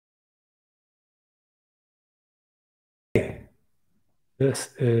This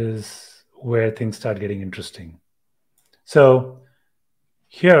is where things start getting interesting. So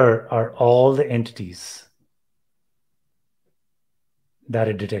here are all the entities that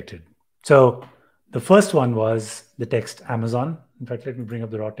it detected. So the first one was the text Amazon. In fact, let me bring up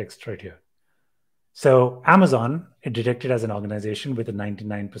the raw text right here. So Amazon, it detected as an organization with a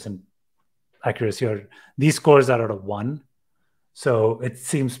 99% accuracy, or these scores are out of 1. So it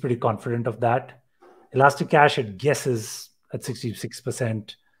seems pretty confident of that. Elasticache, it guesses at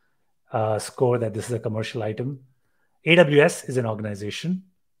 66% score that this is a commercial item. AWS is an organization.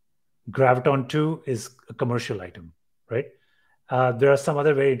 Graviton 2 is a commercial item, right? There are some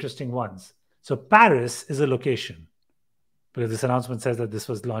other very interesting ones. So Paris is a location, because this announcement says that this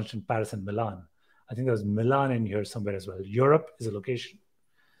was launched in Paris and Milan. I think there's Milan in here somewhere as well. Europe is a location.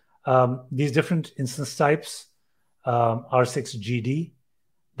 These different instance types, R6GD,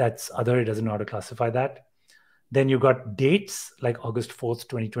 that's other, it doesn't know how to classify that. Then you got dates like August 4th,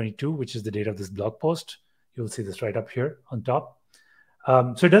 2022, which is the date of this blog post. You'll see this right up here on top.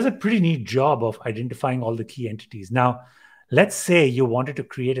 So it does a pretty neat job of identifying all the key entities. Now, let's say you wanted to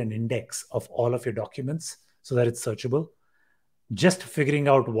create an index of all of your documents so that it's searchable. Just figuring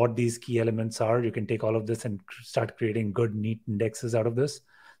out what these key elements are, you can take all of this and start creating good, neat indexes out of this.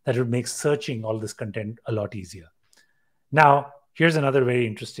 That would make searching all this content a lot easier. Now, here's another very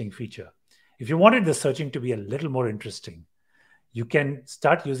interesting feature. If you wanted the searching to be a little more interesting, you can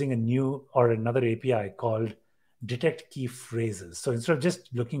start using a new or another API called detect key phrases. So instead of just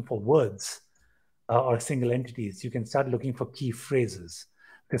looking for words or single entities, you can start looking for key phrases.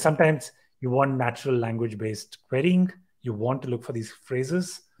 Because sometimes you want natural language-based querying. You want to look for these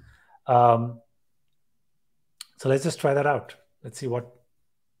phrases. So let's just try that out. Let's see what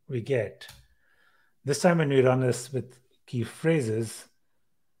we get. This time when we run this with key phrases,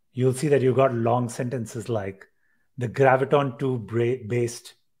 you'll see that you've got long sentences like the Graviton 2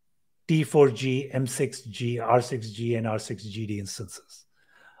 based T4G, M6G, R6G, and R6GD instances.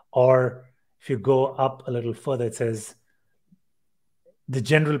 Or if you go up a little further, it says the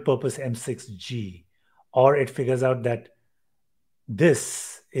general purpose M6G, or it figures out that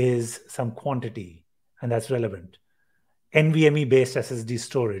this is some quantity and that's relevant. NVMe based SSD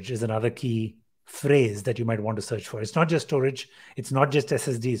storage is another key phrase that you might want to search for. It's not just storage, it's not just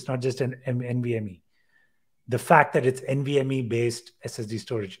SSD, it's not just an NVMe. The fact that it's NVMe based SSD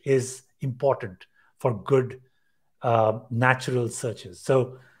storage is important for good natural searches.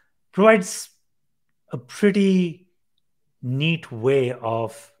 So provides a pretty neat way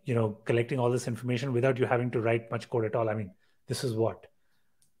of collecting all this information without you having to write much code at all. I mean, this is what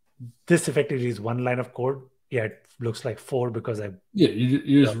this effectively is one line of code. Yeah, it looks like 4 because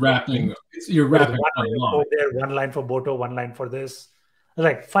you're just wrapping. You're wrapping one line for there, 1 line for Boto, 1 line for this,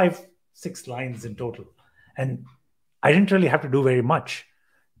 like 5, 6 lines in total. And I didn't really have to do very much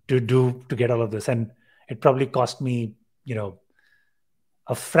to get all of this, and it probably cost me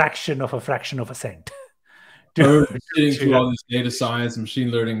a fraction of a cent. Getting through all this data science and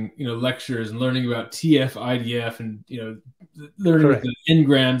machine learning, lectures and learning about TF, IDF, and learning with the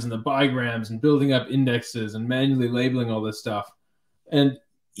n-grams and the bigrams and building up indexes and manually labeling all this stuff. And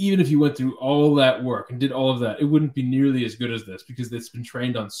even if you went through all that work and did all of that, it wouldn't be nearly as good as this because it's been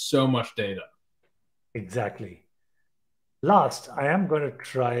trained on so much data. Exactly. Last, I am going to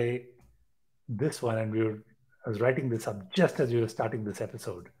try this one, and I was writing this up just as we were starting this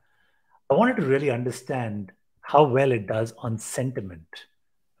episode. I wanted to really understand how well it does on sentiment.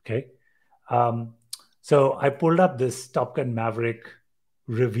 Okay. So I pulled up this Top Gun Maverick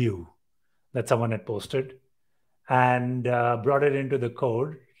review that someone had posted and brought it into the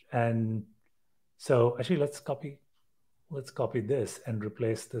code. And so actually let's copy this and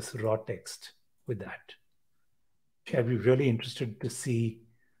replace this raw text with that. I'd be really interested to see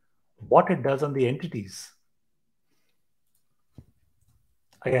what it does on the entities.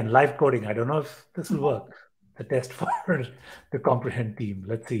 Again, live coding. I don't know if this will work. The test for the Comprehend team.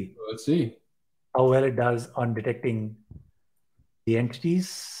 Let's see. Let's see how well it does on detecting the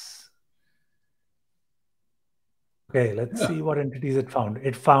entities. Okay, let's see what entities it found.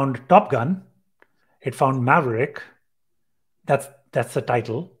 It found Top Gun. It found Maverick. That's the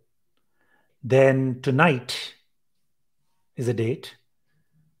title. Then tonight is a date.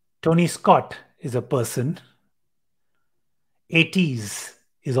 Tony Scott is a person. 80s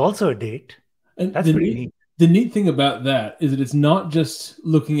is also a date. And that's pretty neat. The neat thing about that is that it's not just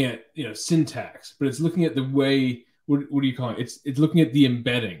looking at syntax, but it's looking at the way, what do you call it? It's looking at the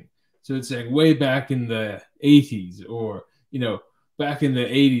embedding. So it's saying way back in the 80s or back in the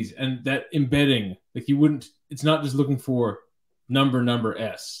 80s, and that embedding, like it's not just looking for number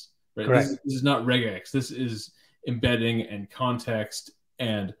S, right? Correct. This is not regex. This is embedding and context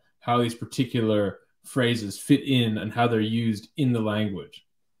and how these particular phrases fit in and how they're used in the language.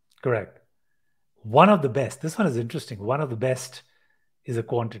 Correct. One of the best, this one is interesting. One of the best is a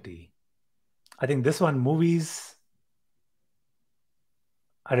quantity. I think this one, movies,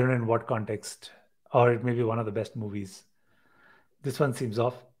 I don't know in what context, or it may be one of the best movies. This one seems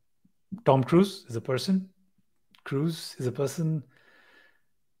off. Tom Cruise is a person. Cruise is a person.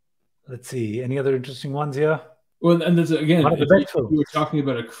 Let's see. Any other interesting ones here? Well, and there's, again, if you were talking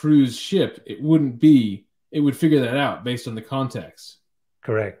about a cruise ship, it would figure that out based on the context.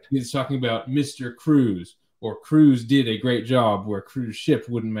 Correct. He's talking about Mr. Cruise, or Cruise did a great job, where cruise ship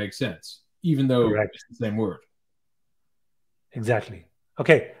wouldn't make sense, even though Correct. It's the same word. Exactly.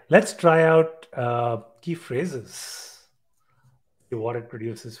 Okay, let's try out key phrases. See what it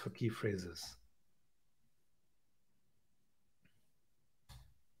produces for key phrases.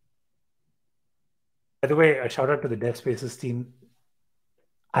 By the way, a shout out to the DevSpaces team.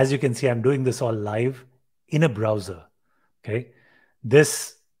 As you can see, I'm doing this all live in a browser. Okay.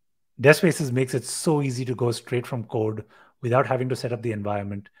 This DevSpaces makes it so easy to go straight from code without having to set up the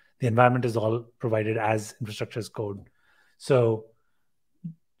environment. The environment is all provided as infrastructure as code. So,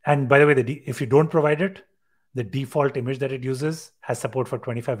 and by the way, if you don't provide it, the default image that it uses has support for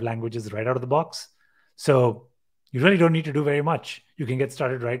 25 languages right out of the box. So you really don't need to do very much. You can get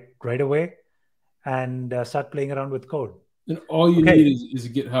started right away and start playing around with code. And all you need is a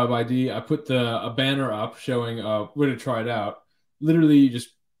GitHub ID. I put a banner up showing where to try it out. Literally,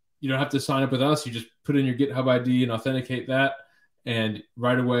 you don't have to sign up with us. You just put in your GitHub ID and authenticate that. And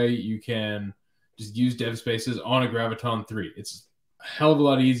right away, you can just use DevSpaces on a Graviton 3. It's a hell of a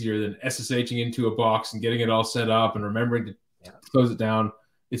lot easier than SSHing into a box and getting it all set up and remembering to close it down.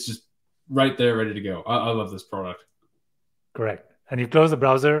 It's just right there, ready to go. I love this product. Correct. And you close the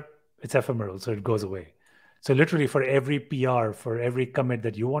browser, it's ephemeral, so it goes away. So literally for every PR, for every commit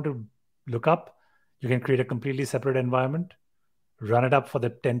that you want to look up, you can create a completely separate environment, run it up for the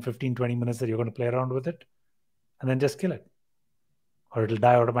 10, 15, 20 minutes that you're going to play around with it, and then just kill it. Or it'll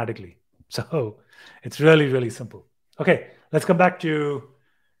die automatically. So it's really, really simple. Okay, let's come back to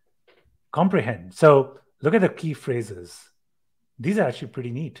Comprehend. So look at the key phrases. These are actually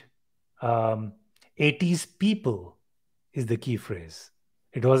pretty neat. 80s people is the key phrase.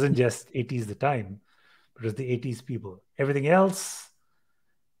 It wasn't just 80s the time, but it was the 80s people. Everything else,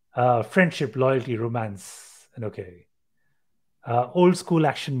 friendship, loyalty, romance, and okay. Old school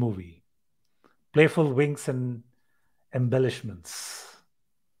action movie, playful winks and embellishments,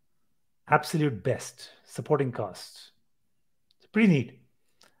 absolute best, supporting cast. It's pretty neat.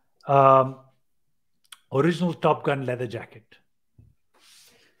 Original Top Gun leather jacket.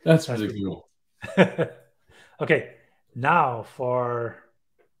 That's really cool. Okay, now for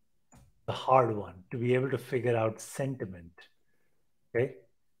the hard one, to be able to figure out sentiment. Okay,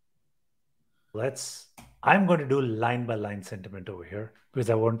 I'm going to do line by line sentiment over here because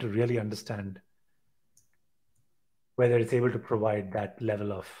I want to really understand whether it's able to provide that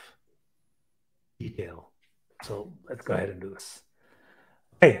level of detail. So let's go ahead and do this.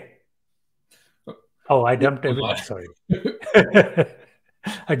 Hey. Oh, I dumped everything. Sorry.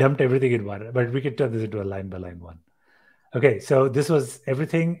 I dumped everything in one, but we could turn this into a line by line one. Okay, so this was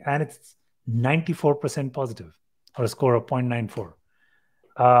everything, and it's 94% positive, or a score of 0.94.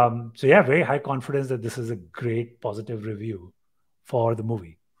 So yeah, very high confidence that this is a great positive review for the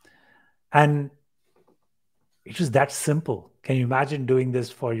movie. And it was that simple. Can you imagine doing this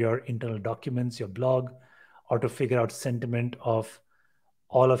for your internal documents, your blog, or to figure out sentiment of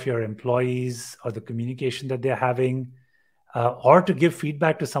all of your employees or the communication that they're having, or to give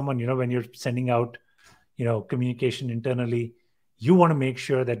feedback to someone, when you're sending out, communication internally, you want to make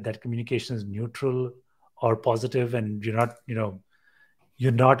sure that that communication is neutral or positive, and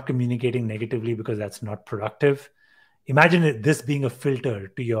you're not communicating negatively because that's not productive. Imagine this being a filter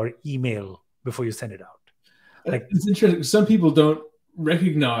to your email before you send it out. It's interesting. Some people don't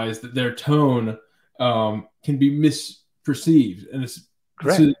recognize that their tone can be misperceived, and it's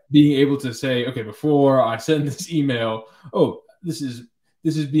being able to say, okay, before I send this email, this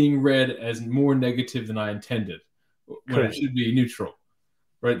is being read as more negative than I intended, when it should be neutral,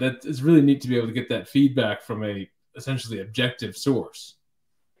 right? That it's really neat to be able to get that feedback from a essentially objective source.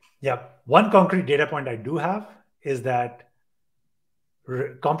 Yeah. One concrete data point I do have is that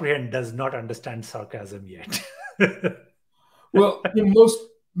Comprehend does not understand sarcasm yet. Well,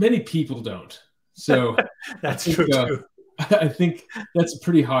 many people don't. So that's true too. I think that's a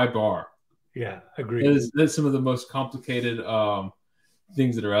pretty high bar. Yeah, agreed. That's some of the most complicated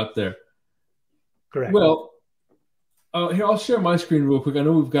things that are out there. Correct. Well, here, I'll share my screen real quick. I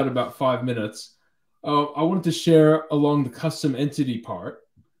know we've got about 5 minutes. I wanted to share along the custom entity part.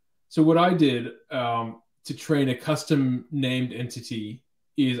 So what I did to train a custom named entity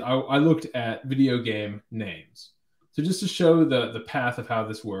is I looked at video game names. So just to show the path of how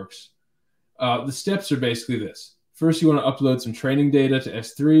this works, the steps are basically this. First, you want to upload some training data to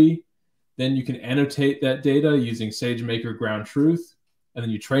S3. Then you can annotate that data using SageMaker Ground Truth. And then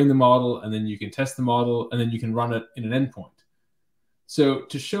you train the model, and then you can test the model, and then you can run it in an endpoint. So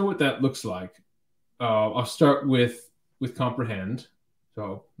to show what that looks like, I'll start with Comprehend.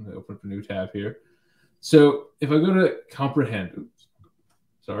 So I'm going to open up a new tab here. So if I go to Comprehend,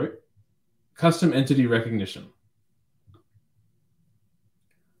 custom entity recognition.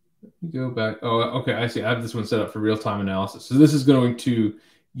 Let me go back. Oh, okay, I see. I have this one set up for real-time analysis. So this is going to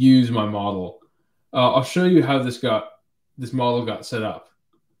use my model. I'll show you how this model got set up.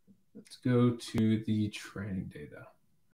 Let's go to the training data.